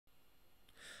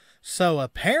So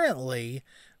apparently,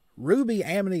 RWBY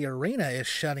Amity Arena is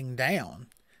shutting down.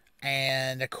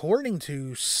 And according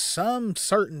to some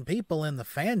certain people in the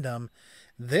fandom,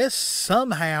 this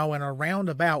somehow in a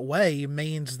roundabout way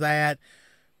means that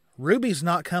RWBY's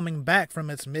not coming back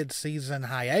from its mid-season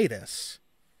hiatus.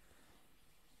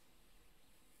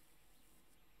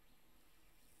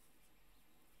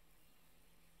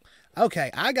 Okay,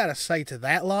 I gotta say to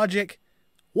that logic,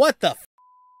 what the f***?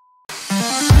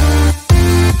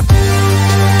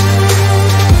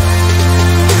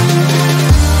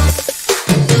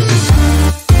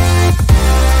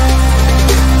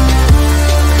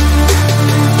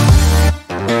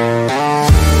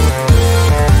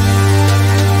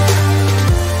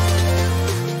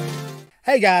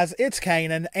 Hey guys, it's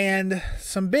Cannan, and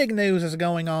some big news is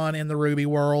going on in the RWBY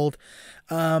world.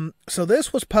 So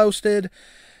this was posted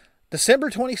December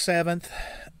 27th,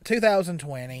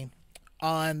 2020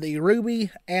 on the RWBY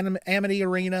Amity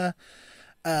Arena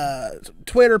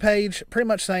Twitter page, pretty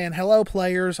much saying, "Hello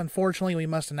players, unfortunately we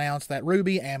must announce that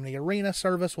RWBY Amity Arena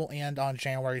service will end on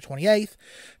January 28th,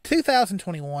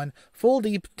 2021. Full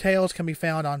details can be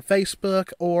found on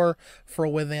Facebook or for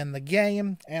within the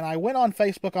game." And I went on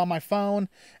Facebook on my phone,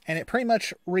 and it pretty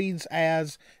much reads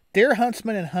as, "Dear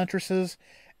huntsmen and huntresses,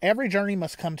 every journey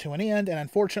must come to an end, and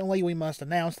unfortunately we must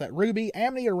announce that RWBY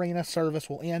Amity Arena service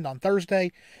will end on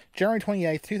Thursday, January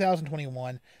 28th,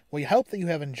 2021. We hope that you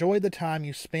have enjoyed the time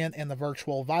you spent in the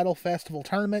virtual Vital Festival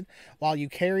tournament while you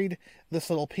carried this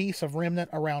little piece of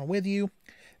remnant around with you.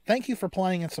 Thank you for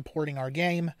playing and supporting our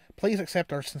game. Please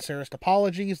accept our sincerest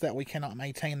apologies that we cannot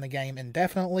maintain the game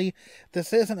indefinitely.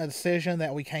 This isn't a decision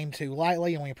that we came to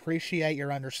lightly, and we appreciate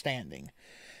your understanding."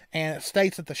 And it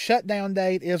states that the shutdown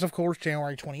date is, of course,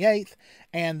 January 28th,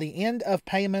 and the end of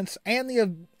payments and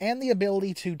the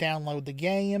ability to download the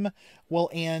game will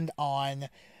end on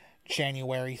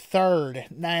January 3rd.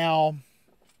 Now,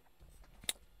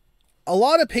 a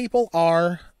lot of people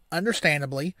are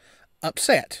understandably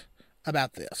upset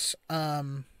about this.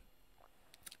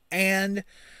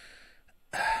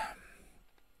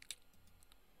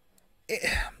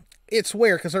 It's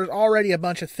weird because there's already a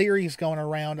bunch of theories going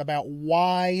around about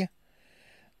why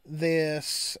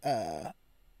this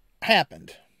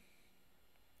happened.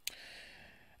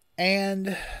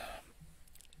 And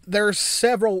there's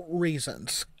several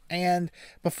reasons. And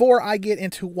before I get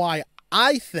into why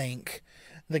I think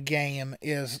the game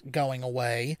is going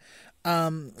away,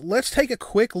 let's take a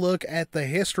quick look at the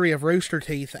history of Rooster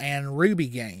Teeth and RWBY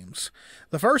games.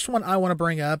 The first one I want to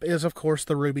bring up is, of course,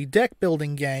 the RWBY deck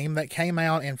building game that came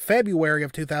out in February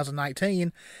of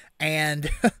 2019, and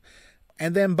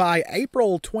then by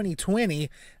April 2020,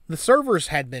 the servers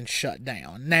had been shut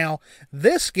down. Now,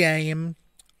 this game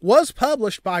was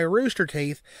published by Rooster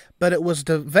Teeth, but it was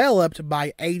developed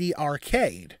by 80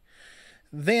 Arcade.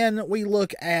 Then we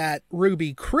look at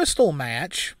RWBY Crystal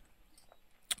Match,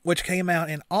 which came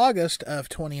out in August of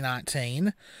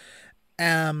 2019.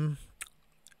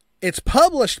 It's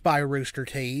published by Rooster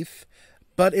Teeth,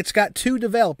 but it's got two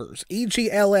developers,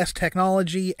 EGLS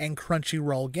Technology and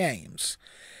Crunchyroll Games.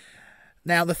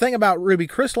 Now, the thing about RWBY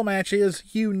Crystal Match is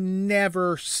you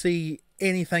never see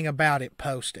anything about it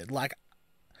posted. Like,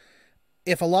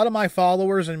 if a lot of my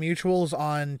followers and mutuals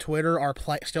on Twitter are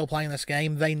still playing this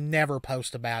game, they never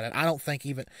post about it. I don't think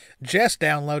even Jess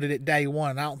downloaded it day one,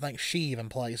 and I don't think she even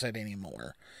plays it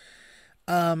anymore.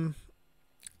 And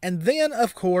then,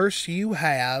 of course, you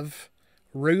have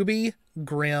RWBY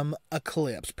Grim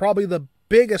Eclipse, probably the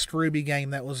biggest RWBY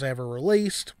game that was ever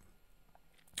released.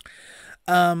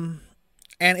 And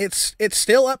it's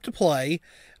still up to play,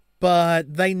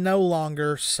 but they no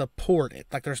longer support it.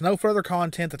 Like, there's no further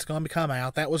content that's going to come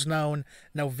out. That was known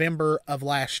November of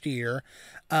last year.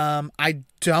 I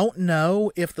don't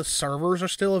know if the servers are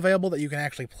still available that you can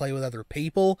actually play with other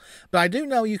people, but I do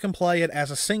know you can play it as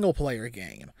a single-player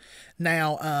game.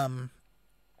 Now,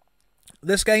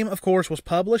 this game, of course, was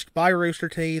published by Rooster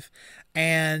Teeth,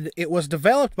 and it was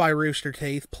developed by Rooster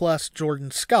Teeth plus Jordan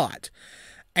Scott.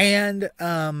 And,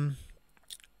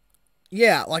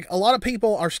 yeah, like, a lot of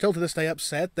people are still to this day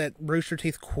upset that Rooster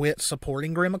Teeth quit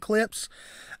supporting Grim Eclipse.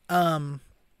 And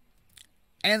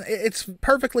it's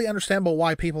perfectly understandable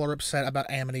why people are upset about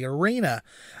Amity Arena.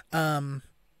 Now,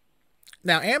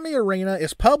 Amity Arena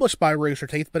is published by Rooster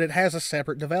Teeth, but it has a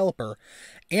separate developer,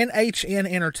 NHN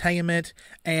Entertainment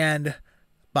and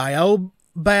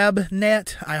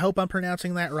BioBabNet. I hope I'm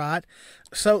pronouncing that right.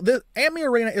 So, the Amity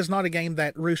Arena is not a game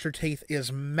that Rooster Teeth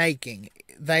is making.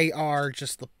 They are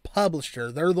just the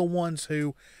publisher. They're the ones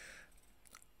who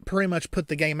pretty much put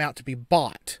the game out to be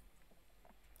bought.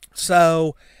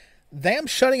 So, them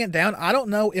shutting it down, I don't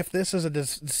know if this is a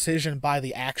decision by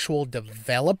the actual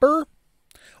developer,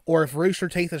 or if Rooster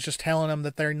Teeth is just telling them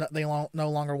that they no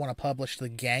longer want to publish the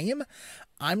game.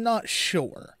 I'm not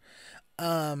sure.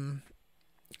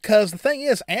 Because the thing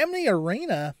is, Amity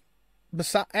Arena,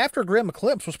 after Grim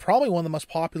Eclipse, was probably one of the most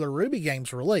popular RWBY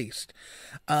games released.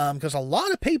 Because a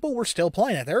lot of people were still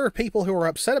playing it. There are people who are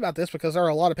upset about this because there are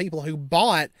a lot of people who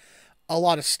bought a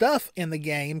lot of stuff in the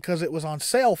game because it was on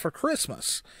sale for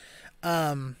Christmas.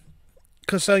 Because,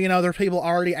 so, there are people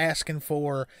already asking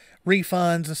for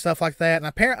refunds and stuff like that. And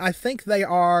apparently, I think they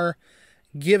are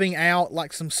giving out,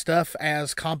 like, some stuff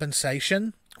as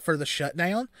compensation for the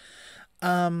shutdown.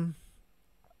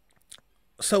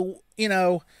 So,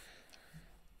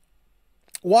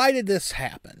 why did this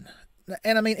happen?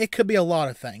 And, I mean, it could be a lot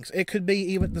of things. It could be,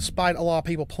 even despite a lot of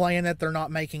people playing it, they're not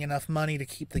making enough money to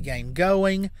keep the game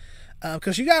going.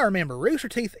 Because you gotta remember, Rooster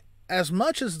Teeth, as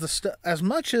much as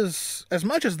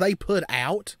they put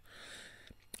out,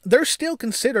 they're still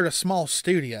considered a small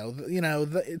studio.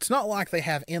 It's not like they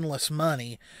have endless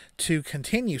money to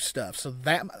continue stuff. So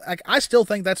that, I still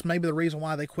think that's maybe the reason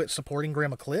why they quit supporting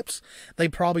Grim Eclipse. They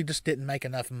probably just didn't make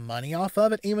enough money off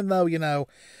of it. Even though,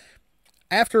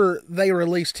 after they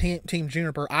released Team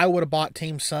Juniper, I would have bought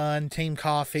Team Sun, Team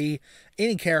Coffee,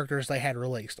 any characters they had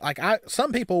released.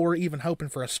 Some people were even hoping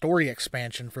for a story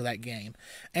expansion for that game,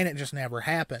 and it just never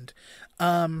happened.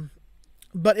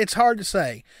 But it's hard to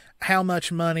say how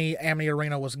much money Amity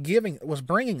Arena was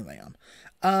bringing them.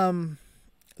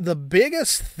 The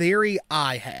biggest theory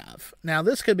I have, now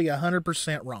this could be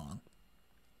 100% wrong,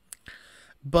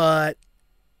 but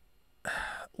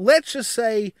let's just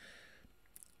say,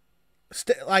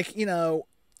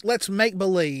 let's make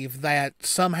believe that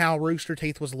somehow Rooster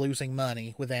Teeth was losing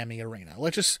money with Amity Arena.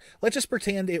 Let's just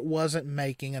pretend it wasn't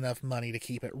making enough money to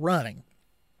keep it running.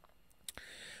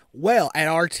 Well, at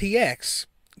RTX,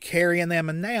 Carrie and them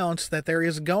announced that there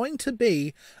is going to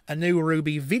be a new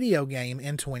RWBY video game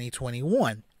in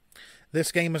 2021.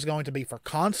 This game is going to be for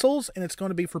consoles, and it's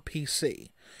going to be for PC.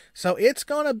 So it's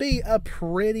going to be a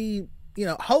pretty,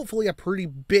 hopefully a pretty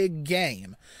big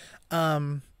game.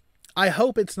 I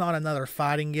hope it's not another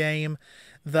fighting game,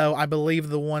 though I believe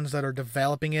the ones that are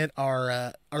developing it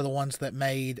are the ones that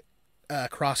made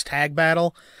Cross Tag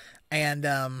Battle. And,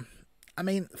 I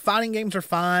mean, fighting games are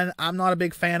fine. I'm not a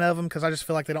big fan of them because I just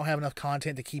feel like they don't have enough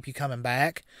content to keep you coming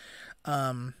back.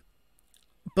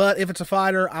 But if it's a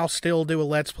fighter, I'll still do a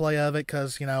Let's Play of it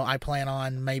because, I plan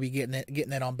on maybe getting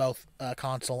it on both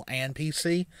console and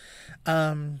PC.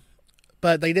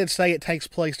 But they did say it takes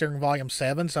place during Volume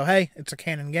 7, so hey, it's a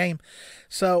canon game.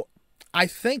 So I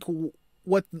think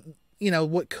what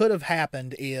could have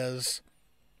happened is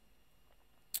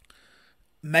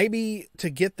maybe to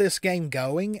get this game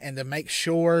going and to make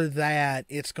sure that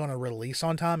it's going to release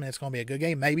on time and it's going to be a good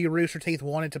game, maybe Rooster Teeth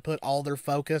wanted to put all their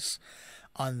focus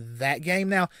on that game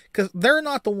now, because they're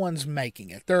not the ones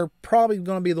making it. They're probably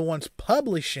going to be the ones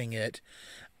publishing it,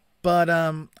 but,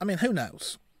 I mean, who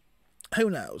knows? Who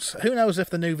knows? Who knows if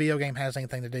the new video game has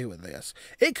anything to do with this?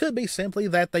 It could be simply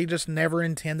that they just never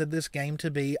intended this game to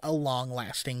be a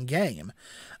long-lasting game.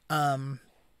 Now,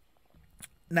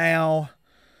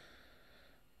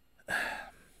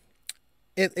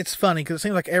 it's funny because it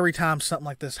seems like every time something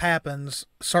like this happens,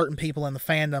 certain people in the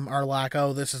fandom are like,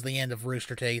 oh, this is the end of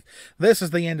Rooster Teeth. This is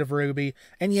the end of RWBY.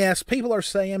 And yes, people are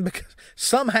saying because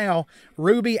somehow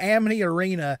RWBY Amity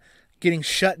Arena getting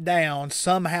shut down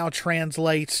somehow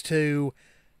translates to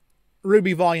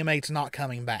RWBY Volume 8's not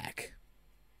coming back.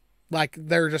 Like,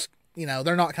 they're just,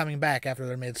 they're not coming back after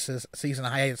their mid-season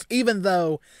hiatus, even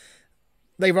though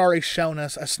they've already shown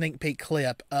us a sneak peek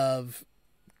clip of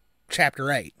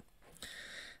Chapter 8.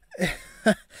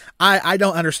 I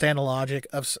don't understand the logic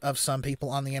of some people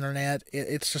on the internet.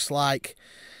 It's just like,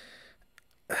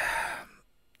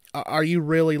 are you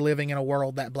really living in a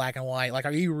world that black and white? Like,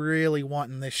 are you really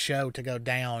wanting this show to go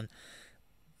down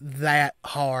that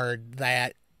hard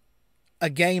that a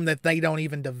game that they don't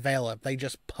even develop, they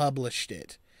just published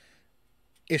it,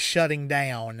 is shutting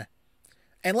down?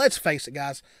 And let's face it,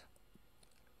 guys,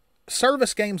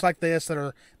 service games like this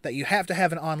that you have to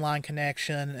have an online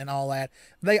connection and all that,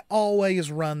 they always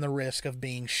run the risk of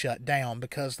being shut down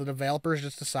because the developers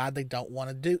just decide they don't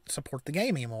want to support the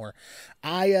game anymore.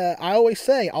 I always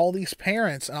say, all these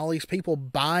parents and all these people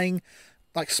buying,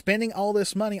 spending all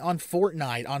this money on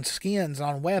Fortnite, on skins,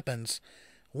 on weapons,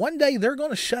 one day they're going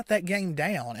to shut that game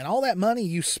down, and all that money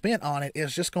you spent on it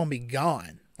is just going to be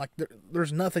gone.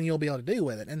 There's nothing you'll be able to do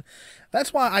with it. And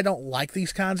that's why I don't like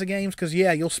these kinds of games, because,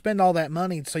 yeah, you'll spend all that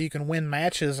money so you can win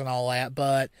matches and all that,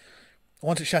 but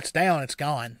once it shuts down, it's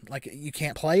gone. You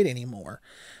can't play it anymore.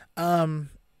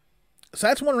 So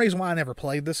that's one reason why I never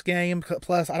played this game.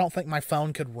 Plus, I don't think my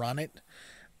phone could run it, to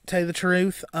tell you the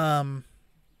truth. So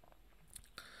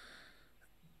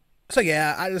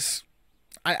yeah, I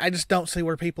just don't see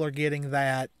where people are getting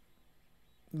that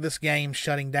this game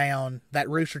shutting down, that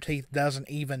Rooster Teeth doesn't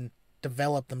even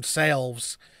develop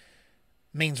themselves,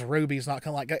 means RWBY's not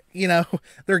gonna, like, you know,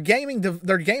 their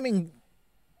gaming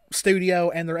studio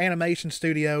and their animation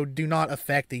studio do not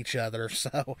affect each other.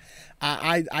 So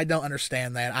I don't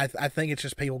understand that. I think it's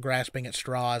just people grasping at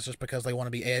straws just because they want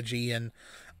to be edgy and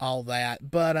all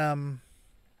that. But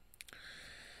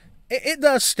it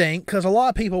does stink because a lot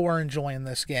of people were enjoying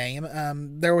this game.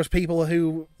 There was people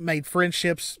who made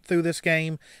friendships through this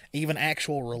game, even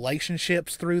actual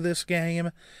relationships through this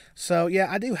game. So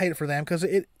yeah, I do hate it for them because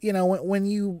it, you know, when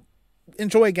you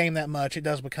enjoy a game that much, it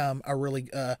does become a really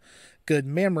good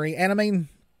memory. And I mean,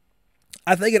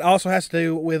 I think it also has to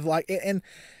do with, like, and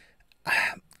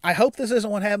I hope this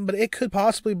isn't what happened, but it could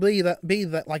possibly be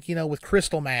that like, you know, with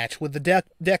Crystal Match, with the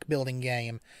deck building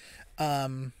game,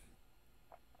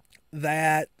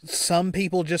 that some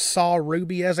people just saw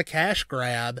RWBY as a cash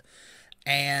grab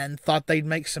and thought they'd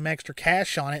make some extra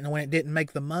cash on it, and when it didn't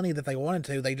make the money that they wanted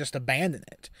to, they just abandoned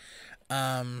it.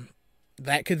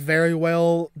 That could very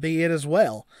well be it as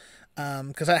well,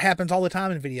 because that happens all the time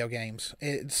in video games.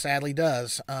 It sadly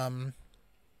does. I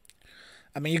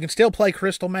mean, you can still play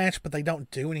Crystal Match, but they don't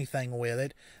do anything with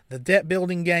it. The deck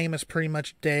building game is pretty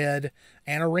much dead,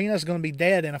 and Arena's going to be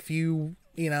dead in a few,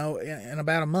 you know, in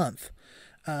about a month.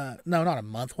 No, not a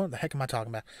month. What the heck am I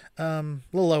talking about? A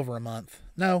little over a month.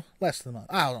 No, less than a month.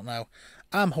 I don't know.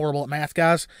 I'm horrible at math,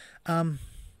 guys.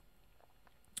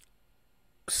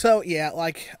 So yeah,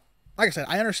 like I said,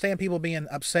 I understand people being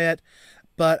upset,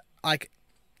 but like,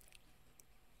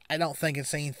 I don't think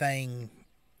it's anything.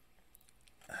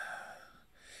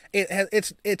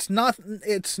 It's not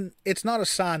a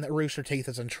sign that Rooster Teeth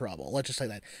is in trouble. Let's just say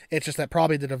that. It's just that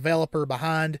probably the developer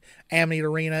behind Amity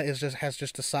Arena has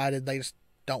just decided they just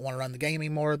don't want to run the game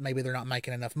anymore. Maybe they're not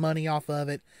making enough money off of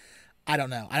it. I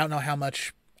don't know. I don't know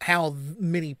how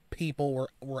many people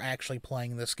were actually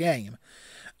playing this game.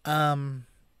 And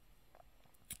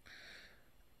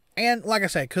like I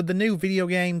said, could the new video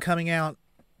game coming out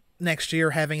next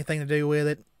year have anything to do with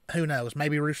it? Who knows?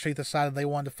 Maybe Rooster Teeth decided they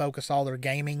wanted to focus all their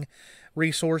gaming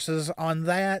resources on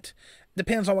that.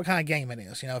 Depends on what kind of game it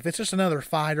is. You know, if it's just another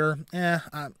fighter,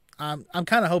 I'm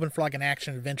kind of hoping for like an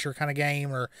action adventure kind of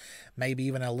game, or maybe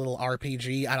even a little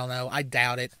RPG. I don't know. I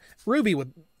doubt it.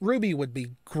 RWBY would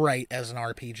be great as an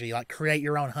RPG. Like, create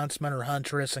your own huntsman or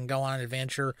huntress and go on an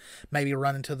adventure. Maybe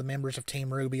run into the members of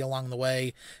Team RWBY along the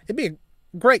way. It'd be a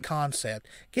great concept.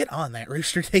 Get on that,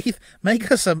 Rooster Teeth.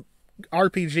 Make us a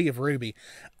RPG of RWBY.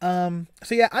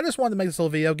 So yeah, I just wanted to make this little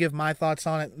video, give my thoughts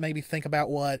on it, maybe think about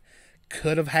what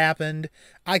could have happened.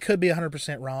 I could be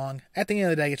 100% wrong. At the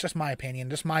end of the day, it's just my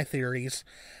opinion, just my theories.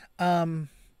 So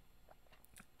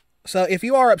if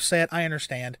you are upset, I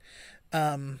understand.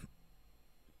 And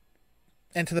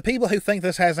to the people who think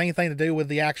this has anything to do with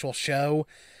the actual show,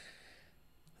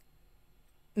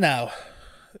 no.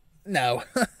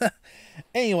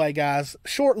 Anyway, guys,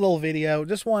 short little video.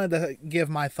 Just wanted to give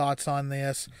my thoughts on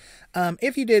this.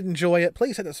 If you did enjoy it,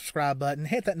 please hit the subscribe button,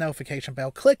 hit that notification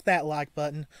bell, click that like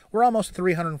button. We're almost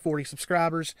 340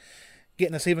 subscribers,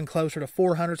 getting us even closer to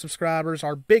 400 subscribers.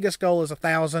 Our biggest goal is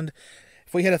 1,000.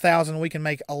 If we hit 1,000, we can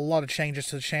make a lot of changes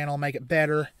to the channel, make it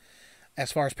better as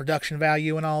far as production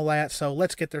value and all that. So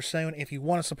let's get there soon. If you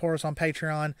want to support us on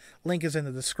Patreon, link is in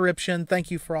the description. Thank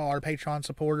you for all our Patreon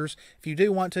supporters. If you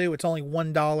do want to, it's only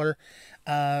 $1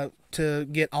 to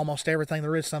get almost everything.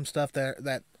 There is some stuff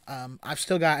that I've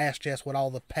still got to ask Jess what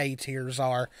all the pay tiers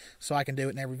are so I can do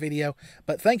it in every video.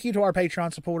 But thank you to our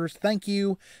Patreon supporters. Thank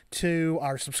you to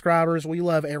our subscribers. We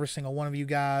love every single one of you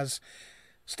guys.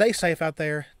 Stay safe out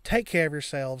there. Take care of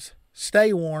yourselves.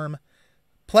 Stay warm.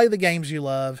 Play the games you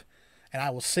love. And I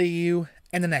will see you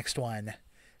in the next one.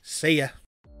 See ya.